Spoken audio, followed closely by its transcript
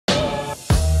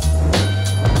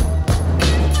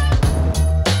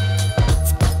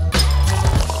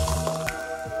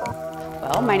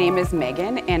my name is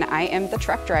Megan and I am the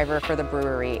truck driver for the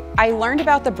brewery. I learned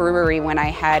about the brewery when I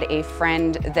had a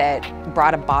friend that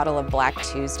brought a bottle of Black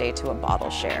Tuesday to a bottle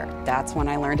share. That's when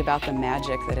I learned about the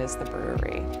magic that is the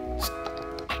brewery.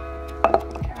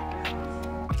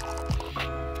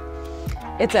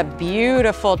 It's a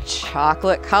beautiful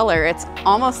chocolate color. It's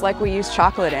almost like we use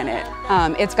chocolate in it.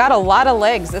 It's got a lot of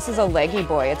legs. This is a leggy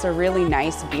boy. It's a really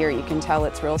nice beer. You can tell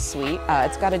it's real sweet.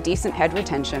 It's got a decent head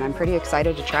retention. I'm pretty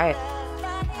excited to try it.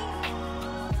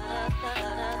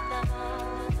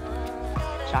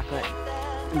 Chocolate.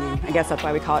 I guess that's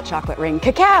why we call it chocolate ring.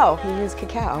 Cacao, we use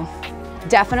cacao.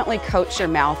 Definitely coats your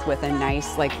mouth with a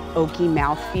nice like oaky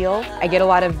mouthfeel. I get a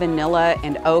lot of vanilla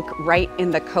and oak right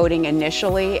in the coating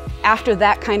initially. After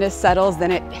that kind of settles, then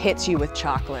it hits you with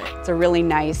chocolate. It's a really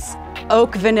nice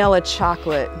oak vanilla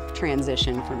chocolate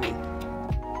transition for me.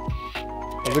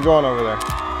 How's it going over there?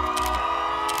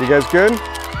 You guys good?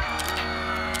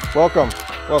 Welcome,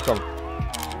 welcome.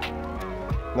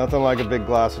 Nothing like a big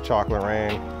glass of chocolate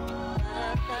rain.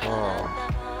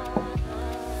 Oh,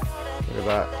 look at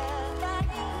that.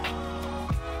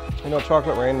 You know,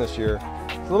 chocolate rain this year,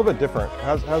 it's a little bit different. It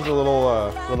has a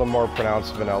little more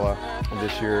pronounced vanilla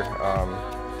this year,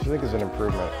 which I think is an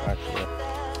improvement, actually.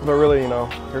 But really, you know,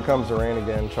 here comes the rain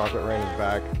again. Chocolate rain is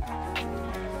back.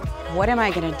 What am I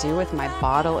gonna do with my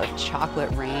bottle of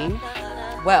chocolate rain?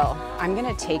 Well, I'm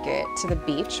gonna take it to the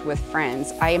beach with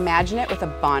friends. I imagine it with a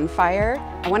bonfire.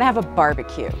 I wanna have a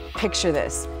barbecue. Picture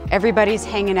this. Everybody's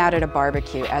hanging out at a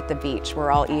barbecue at the beach.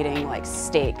 We're all eating like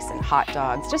steaks and hot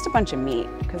dogs, just a bunch of meat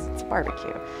because it's a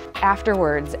barbecue.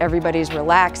 Afterwards, everybody's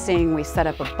relaxing. We set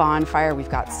up a bonfire. We've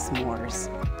got s'mores.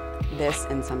 This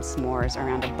and some s'mores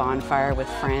around a bonfire with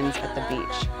friends at the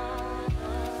beach.